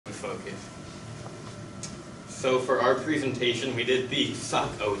focus. So for our presentation, we did the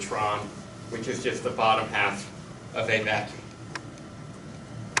suck-o-tron, which is just the bottom half of a vacuum.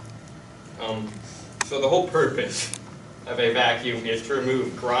 So the whole purpose of a vacuum is to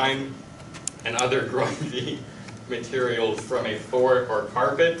remove grime and other grungy materials from a floor or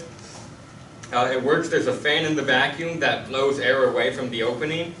carpet. It works, there's a fan in the vacuum that blows air away from the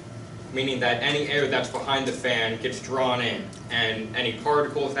opening, meaning that any air that's behind the fan gets drawn in, and any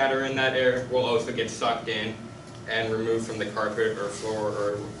particles that are in that air will also get sucked in and removed from the carpet or floor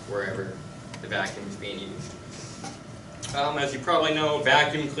or wherever the vacuum is being used. As you probably know,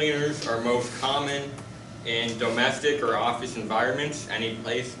 vacuum cleaners are most common in domestic or office environments, any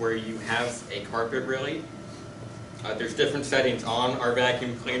place where you have a carpet really. There's different settings on our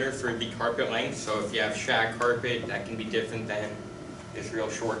vacuum cleaner for the carpet length, so if you have shag carpet, that can be different than this real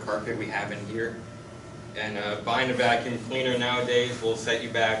short carpet we have in here. And buying a vacuum cleaner nowadays will set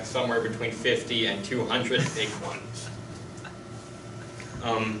you back somewhere between 50 and 200 big ones.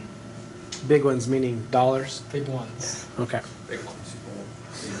 Big ones meaning dollars? Big ones. Okay. Big ones.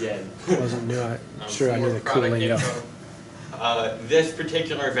 Again. Wasn't new. I knew the cool lingo. This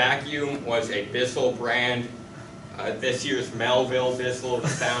particular vacuum was a Bissell brand. This year's Melville Bissell, the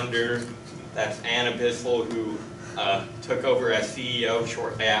founder, that's Anna Bissell, who took over as CEO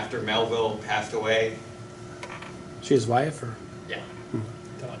shortly after Melville passed away. She his wife, or? Yeah.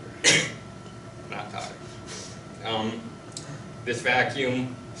 Daughter. Not daughter. This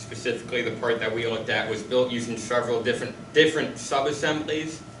vacuum, specifically the part that we looked at, was built using several different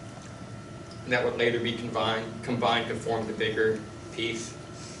sub-assemblies that would later be combined to form the bigger piece.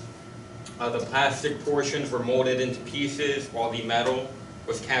 The plastic portions were molded into pieces, while the metal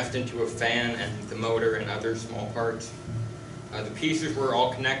was cast into a fan and the motor and other small parts. The pieces were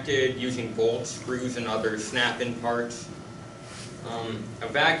all connected using bolts, screws, and other snap-in parts. A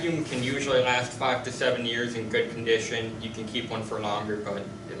vacuum can usually last 5 to 7 years in good condition. You can keep one for longer, but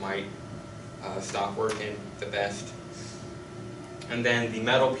it might stop working the best. And then the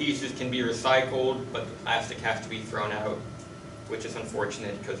metal pieces can be recycled, but the plastic has to be thrown out, which is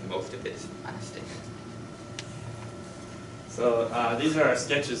unfortunate because most of it is plastic. So these are our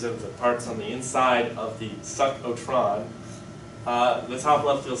sketches of the parts on the inside of the suck-o-tron. The top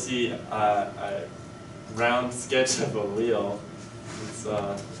left you'll see a round sketch of a wheel. It's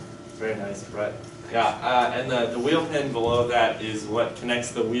very nice, Brett. Yeah, and the wheel pin below that is what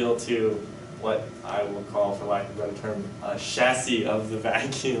connects the wheel to what I will call, for lack of a better term, a chassis of the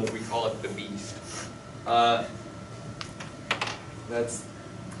vacuum. We call it the beast. That's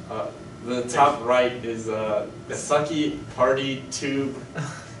the top right is the sucky party tube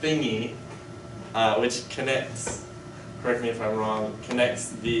thingy, which connects, correct me if I'm wrong, connects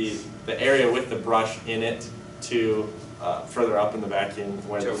the area with the brush in it to further up in the vacuum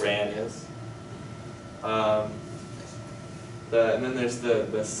where the fan is. And then there's the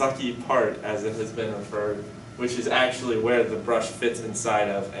sucky part, as it has been referred, which is actually where the brush fits inside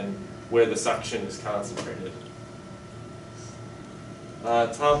of and where the suction is concentrated.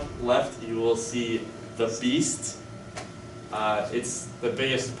 Top left, you will see the beast. It's the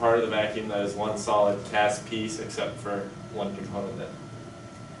biggest part of the vacuum that is one solid cast piece, except for one component that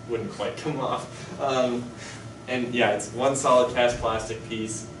wouldn't quite come off. And yeah, it's one solid cast plastic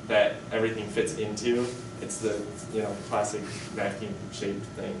piece that everything fits into. It's the classic vacuum shaped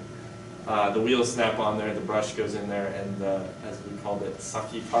thing. The wheels snap on there, the brush goes in there, and as we called it,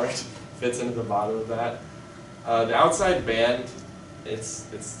 sucky part fits into the bottom of that. The outside band, it's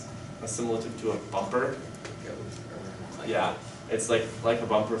a similitude to a bumper. Yeah, it's like a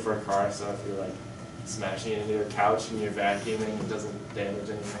bumper for a car, so if you're like smashing it into your couch and you're vacuuming, it doesn't damage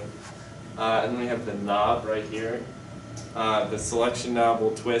anything. And then we have the knob right here. The selection knob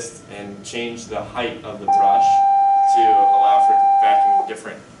will twist and change the height of the brush to allow for vacuuming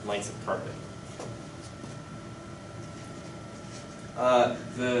different lengths of carpet.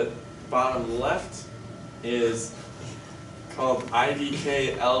 The bottom left is called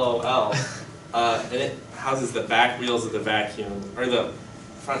IVK LOL, and it houses the back wheels of the vacuum, or the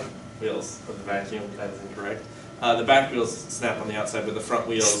front wheels of the vacuum. That is incorrect. The back wheels snap on the outside, but the front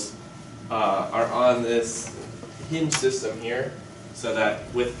wheels are on this hinge system here, so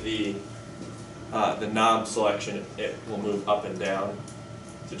that with the knob selection, it will move up and down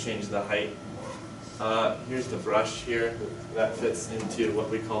to change the height. Here's the brush here that fits into what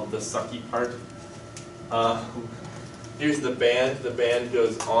we call the sucky part. Here's the band. The band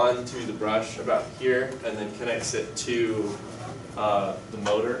goes on to the brush about here and then connects it to the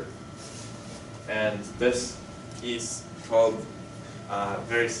motor. And this piece, called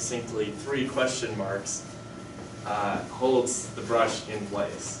very succinctly 3 question marks, holds the brush in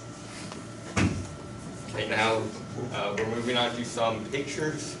place. Okay, now we're moving on to some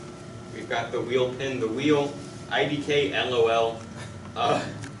pictures. We've got the wheel pin, the wheel, IDK, LOL,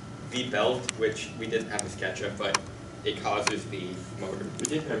 the belt, which we didn't have a sketch of, but it causes the motor. We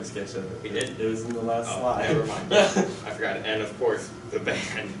did have a sketch of it. We did? It was in the last slide. Never mind. Yeah, I forgot it. And of course, the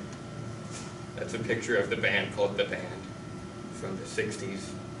band. That's a picture of the band called The Band from the 60s.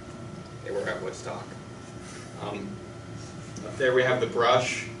 They were at Woodstock. Up there we have the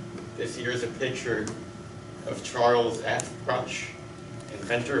brush. This here's a picture of Charles F. Brush,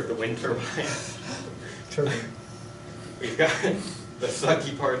 inventor of the wind turbine. We've got the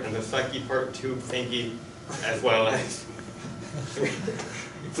sucky part and the sucky part tube thingy, as well as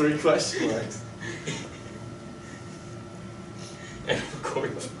Three question marks. and of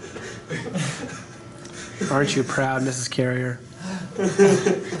course, Aren't you proud, Mrs. Carrier?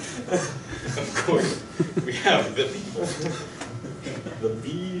 of course, we have the beast. The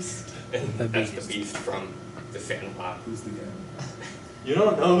beast. And The that's Beast. the beast from the Sandlot. Who's the guy? You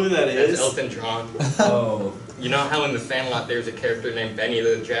don't know who that That's is? Elton John. Oh. You know how in the Sandlot there's a character named Benny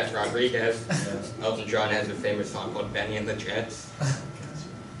the Jet Rodriguez? Yeah. Elton John has a famous song called Benny and the Jets.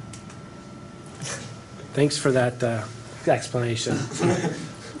 Thanks for that explanation.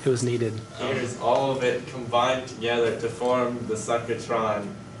 It was needed. Here's all of it combined together to form the Suckatron.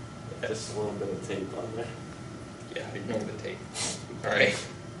 Just a little bit of tape on there. Yeah, ignore the tape. Alright.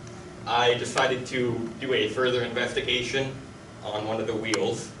 I decided to do a further investigation on one of the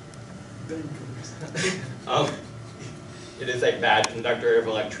wheels. It is a bad conductor of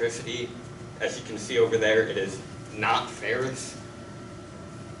electricity. As you can see over there, it is not ferrous.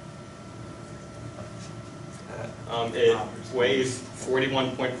 It weighs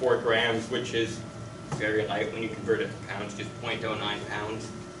 41.4 grams, which is very light when you convert it to pounds, just 0.09 pounds.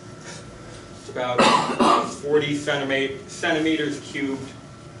 It's about 40 centimeters cubed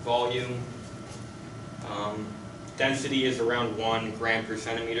volume. Density is around 1 gram per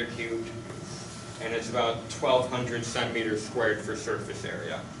centimeter cubed, and it's about 1,200 centimeters squared for surface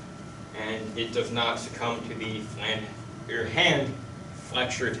area. And it does not succumb to the your hand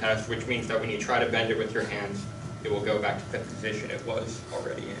flexure test, which means that when you try to bend it with your hands, it will go back to the position it was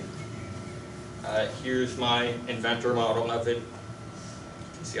already in. Here's my inventor model of it. You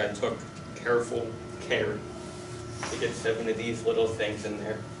can see I took careful care to get 7 of these little things in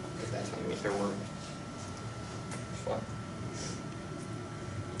there, because that's how many there were.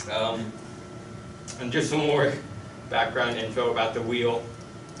 And just some more background info about the wheel.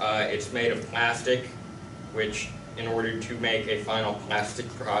 It's made of plastic, which in order to make a final plastic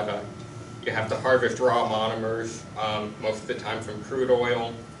product, you have to harvest raw monomers, most of the time from crude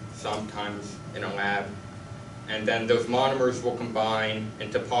oil, sometimes in a lab. And then those monomers will combine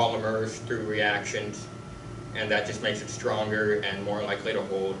into polymers through reactions, and that just makes it stronger and more likely to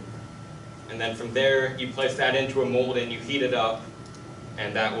hold. And then from there, you place that into a mold and you heat it up,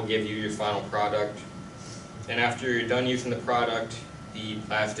 and that will give you your final product. And after you're done using the product, the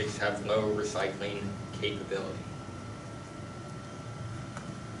plastics have low recycling capability.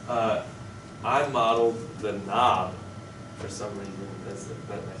 I modeled the knob for some reason. Is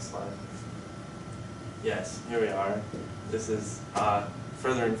that next slide? Yes, here we are. This is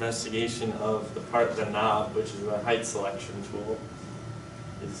further investigation of the part of the knob, which is a height selection tool.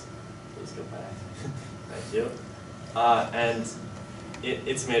 Please go back. Thank you. And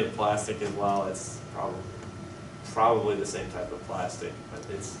it's made of plastic as well. It's probably the same type of plastic, but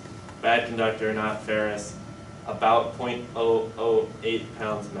it's bad conductor, not ferrous. About 0.008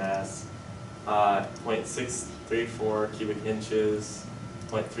 pounds mass, 0.634 cubic inches,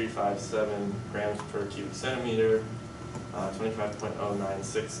 0.357 grams per cubic centimeter,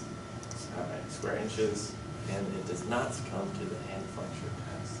 25.096 square inches, and it does not succumb to the hand flexure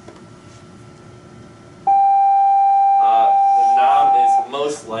test. The knob is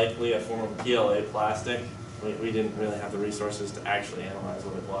most likely a form of PLA plastic. We didn't really have the resources to actually analyze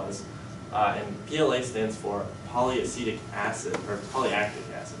what it was. And PLA stands for polyacetic acid, or polyactic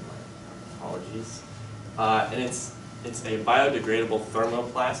acid, my apologies. And it's a biodegradable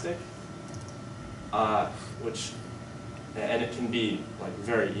thermoplastic, and it can be like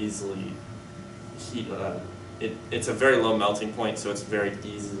very easily it's a very low melting point, so it's very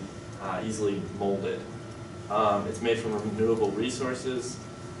easily molded. It's made from renewable resources,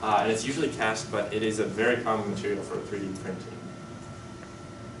 and it's usually cast, but it is a very common material for 3D printing.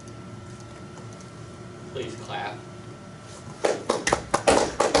 Please clap.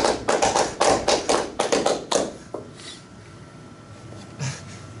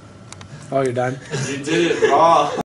 Oh, you're done? You did it wrong.